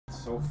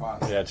so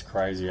fast. Yeah, it's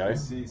crazy, eh?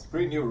 It's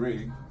pretty new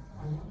rig.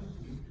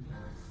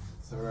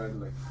 It's already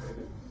like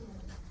faded.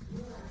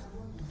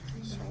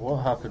 So what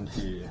happened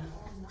here?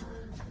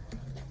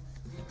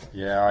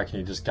 Yeah, I reckon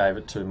he just gave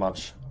it too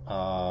much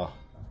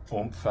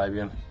oomph,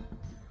 Fabien.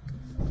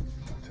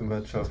 Too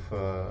much of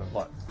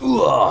Like,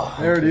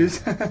 there it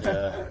is.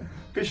 yeah.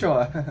 Fish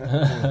eye.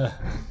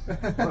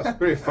 That's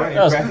pretty funny.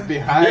 That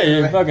Behind. Yeah,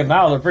 you fucking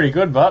nailed it pretty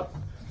good, but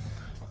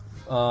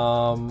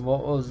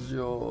what was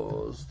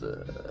yours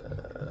there?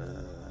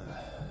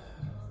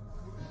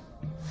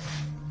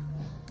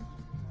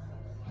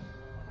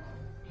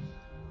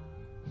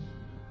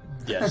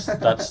 Yes,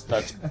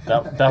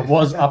 that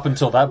was up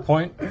until that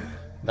point.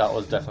 That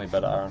was definitely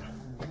better, Aaron.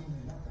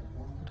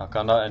 Duck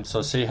under, and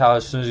so see how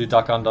as soon as you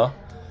duck under,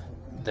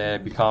 there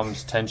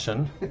becomes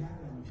tension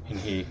in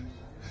here.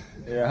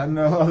 Yeah, I had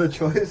no other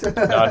choice.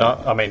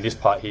 No, I mean this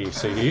part here.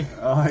 See here?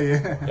 Oh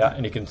yeah. Yeah,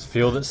 and you can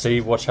feel that.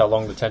 See, watch how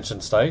long the tension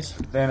stays.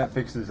 Then it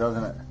fixes,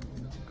 doesn't it?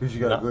 Because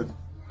you got a good.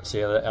 See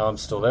how the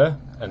arm's still there,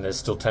 and there's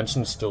still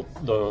tension, still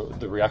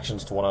the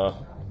reactions to want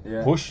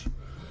to push.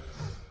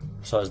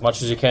 So as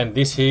much as you can,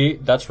 this here,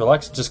 that's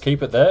relaxed. Just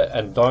keep it there,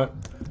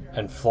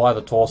 and fly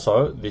the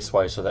torso this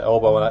way. So the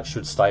elbow and that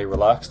should stay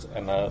relaxed,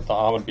 and the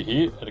arm would be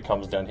here, and it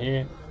comes down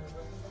here.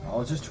 I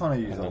was just trying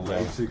to use the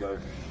legs to go.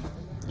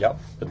 Yep,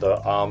 but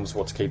the arm's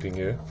what's keeping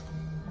you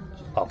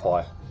up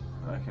high.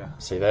 Okay.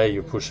 See there,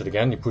 you push it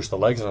again, you push the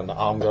legs, and then the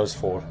arm goes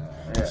forward.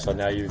 Yeah. So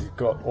now you've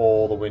got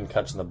all the wind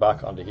catching the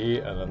back under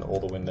here, and then all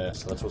the wind there.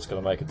 So that's what's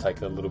going to make it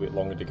take a little bit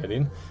longer to get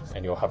in,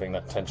 and you're having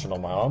that tension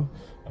on my arm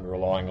and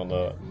relying on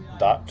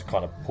that to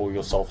kind of pull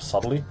yourself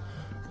subtly,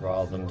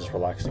 rather than just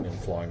relaxing and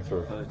flying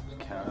through.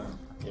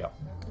 Yeah.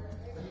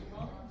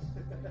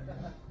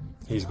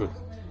 He's good.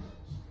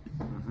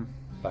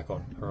 Back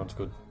on. Everyone's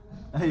good.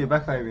 Hey, you're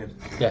back, Fabien.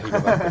 Yeah, he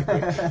got back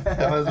pretty quick.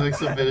 That was like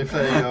some very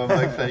funny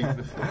back fake.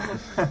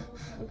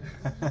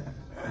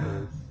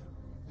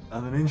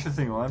 That's an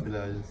interesting one.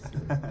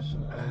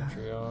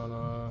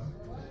 Adriano.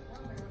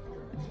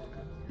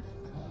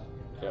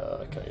 Yeah,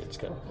 okay, it's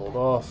getting pulled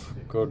off.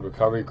 Good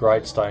recovery,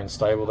 great, staying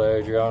stable there,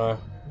 Adriano.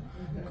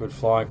 Good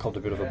flying, copped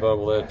a bit of a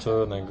burble there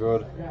too, and then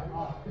good.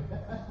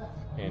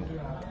 In.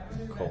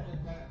 Cool.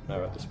 Now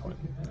we're at this point.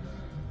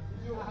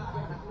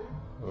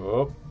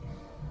 Whoop.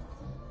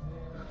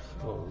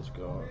 What was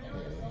going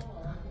here?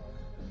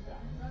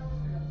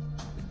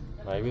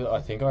 Maybe, I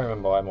think I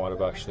remember I might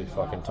have actually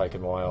fucking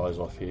taken my eyes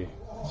off here.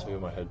 See where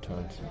my head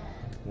turns.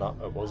 No,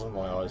 it wasn't.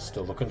 My eyes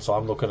still looking. So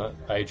I'm looking at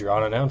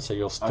Adriano now, and so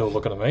you're still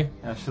looking at me.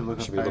 I should look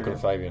at be looking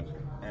at Fabien.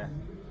 Yeah.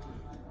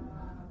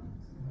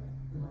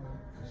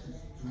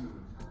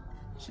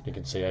 So you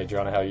can see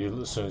Adriano how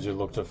you, as soon as you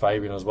looked at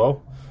Fabien as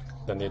well,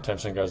 then the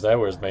attention goes there,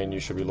 whereas me and you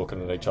should be looking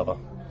at each other.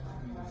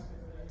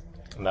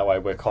 And that way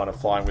we're kind of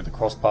flying with the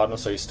cross partner,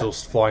 so you're still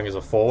flying as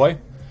a four-way,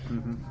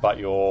 but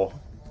your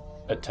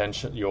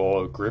attention,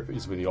 your grip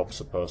is with the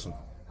opposite person.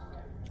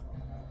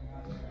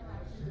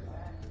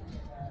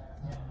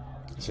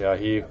 See how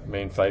here,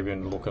 me and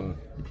Fabien looking,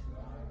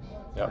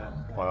 yep,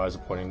 my eyes are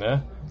pointing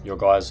there. Your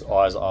guys'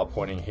 eyes are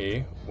pointing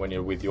here when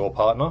you're with your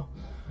partner.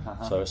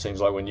 So it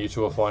seems like when you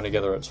two are flying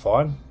together, it's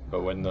fine,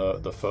 but when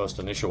the first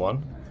initial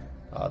one,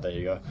 there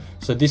you go.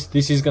 So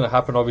this is going to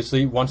happen,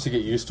 obviously. Once you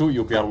get used to it,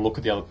 you'll be able to look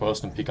at the other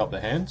person and pick up their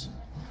hands.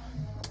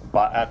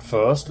 But at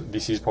first,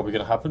 this is probably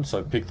going to happen.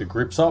 So pick the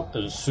grips up.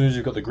 And as soon as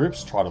you've got the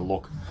grips, try to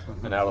look.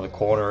 And out of the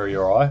corner of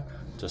your eye,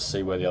 just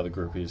see where the other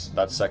grip is.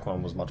 That second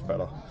one was much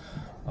better.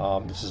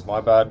 This is my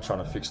bad,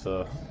 trying to fix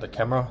the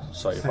camera.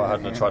 So if I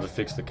hadn't tried to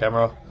fix the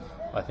camera,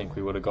 I think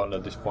we would have gotten to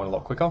this point a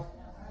lot quicker.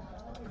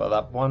 But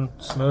that one,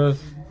 smooth.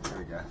 There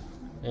we go.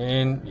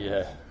 And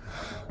yeah.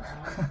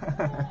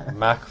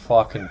 Mac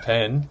fucking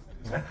 10,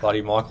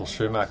 bloody Michael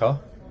Schumacher.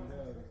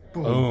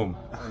 Boom.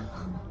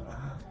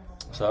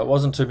 So it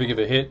wasn't too big of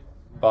a hit,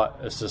 but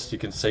it's just you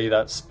can see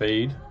that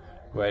speed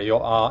where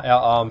our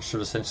arms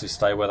should essentially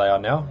stay where they are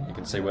now. You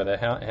can see where their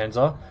hands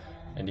are,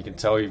 and you can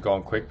tell you've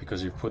gone quick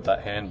because you've put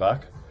that hand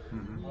back.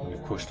 And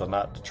you've pushed on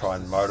that to try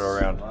and motor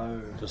around.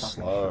 Just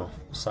slow.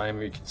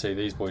 Same, you can see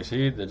these boys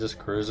here, they're just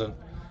cruising.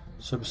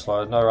 Super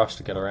slow, no rush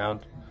to get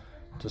around.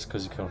 Just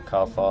because you can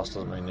carve fast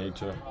doesn't mean you need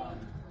to.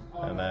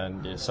 And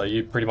then, yeah, so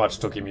you pretty much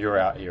took him, you're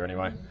out here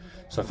anyway.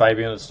 So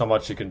Fabien, it's not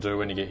much you can do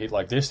when you get hit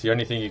like this. The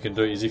only thing you can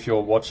do is if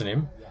you're watching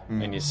him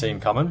and you see him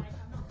coming,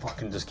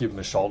 fucking just give him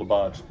a shoulder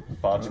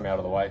barge him out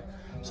of the way.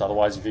 So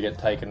otherwise if you get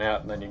taken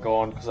out and then you're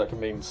gone, because that can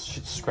mean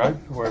shit scrape,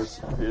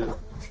 whereas if you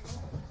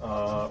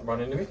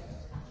run into me,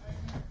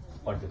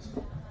 like this.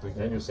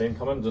 And you'll see him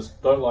coming, just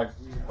don't like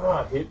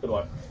hit, but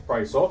like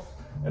brace off.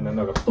 And then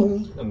they'll go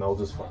boom, and they'll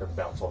just fucking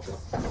bounce off you.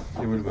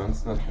 He will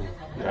bounce, nothing.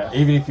 Yeah,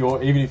 even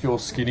if you're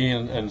skinny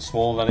and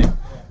smaller than him,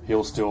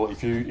 he'll still.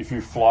 If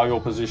you fly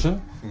your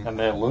position and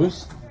they're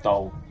loose,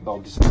 they'll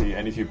disappear.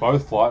 And if you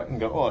both fly and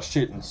go oh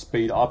shit and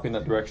speed up in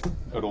that direction,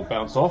 it'll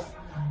bounce off,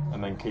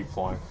 and then keep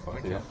flying.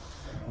 Okay.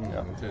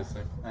 Yeah.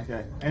 Interesting.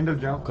 Okay. End of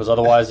jump. Because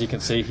otherwise, you can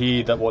see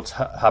here that what's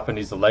happened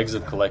is the legs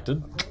have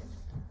collected,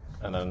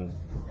 and then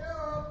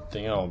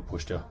and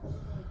pushed you.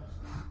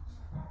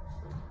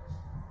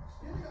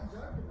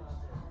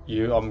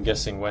 You, I'm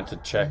guessing, went to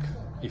check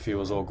if he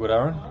was all good,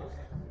 Aaron?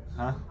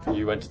 Huh?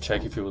 You went to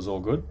check if he was all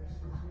good?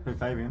 Who,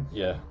 Fabien?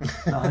 Yeah.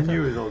 No, I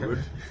knew it was all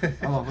good.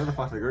 I'm like, where the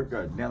fuck did the group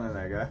go? Down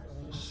there they go.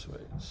 Sweet.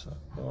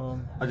 So,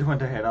 I just went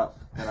to head up,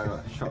 and I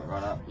got shot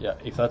right up. yeah,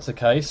 if that's the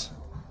case,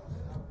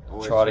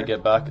 Always try to check.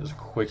 get back as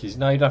quick as...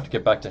 No, you don't have to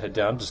get back to head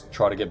down. Just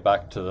try to get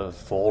back to the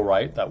fall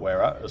rate that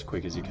we're at as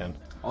quick as you can.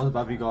 I was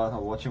above you guys, I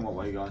was watching what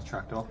way you guys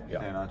tracked off,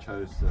 Yeah. and I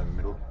chose the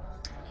middle.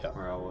 Yeah,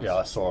 Where I was. yeah,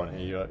 I saw on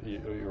here you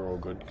were all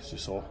good because you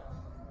saw.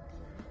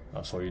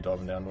 I saw you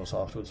diving down to us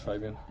afterwards,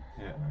 Fabien.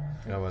 Yeah.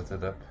 Yeah, what's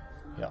it up?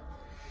 Yeah.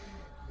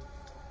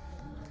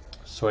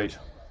 Sweet.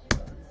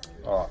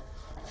 All right.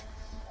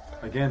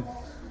 Again.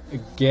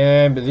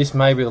 Again, but this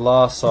may be the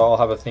last, so I'll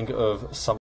have a think of something.